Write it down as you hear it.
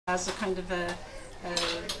as a kind of a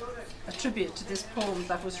tribute to this poem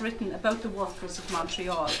that was written about the workers of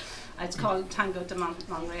Montreal. It's called Tango de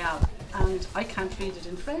Montreal, and I can't read it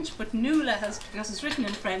in French, but Nuala has, because it's written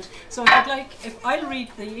in French. So if I'll read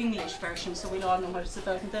the English version so we'll all know what it's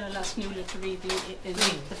about, and then I'll ask Nuala to read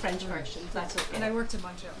the French version. That's okay. And I worked in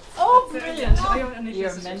Montreal. Oh, brilliant!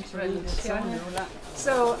 You're meant to read it.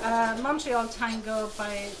 So Montreal Tango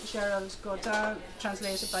by Gerald Godin,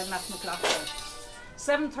 translated by Matt McLaughlin.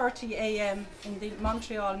 7:30 a.m. in the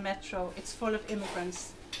Montreal metro. It's full of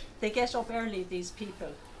immigrants. They get up early, these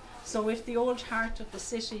people. So if the old heart of the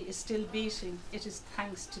city is still beating, it is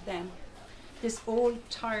thanks to them. This old,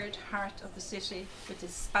 tired heart of the city, with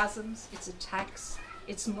its spasms, its attacks,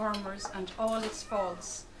 its murmurs, and all its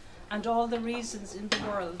faults, and all the reasons in the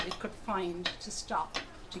world it could find to stop,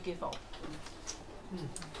 to give up.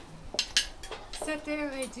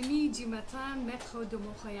 7h30 du matin, métro de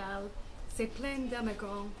Montréal, c'est plein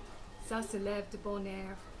d'immigrants, ça se lève de bon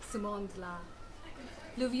air, ce monde-là.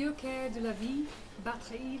 Le vieux cœur de la vie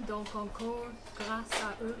batterait donc encore grâce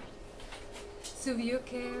à eux. Ce vieux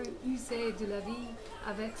cœur usé de la vie,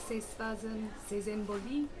 avec ses spasmes, ses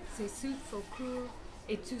embolies, ses souffles au cours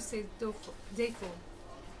et tous ses défauts.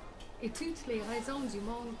 Et toutes les raisons du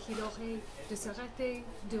monde qu'il aurait de se rater,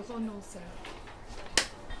 de renoncer.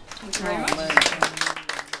 Thank you very much.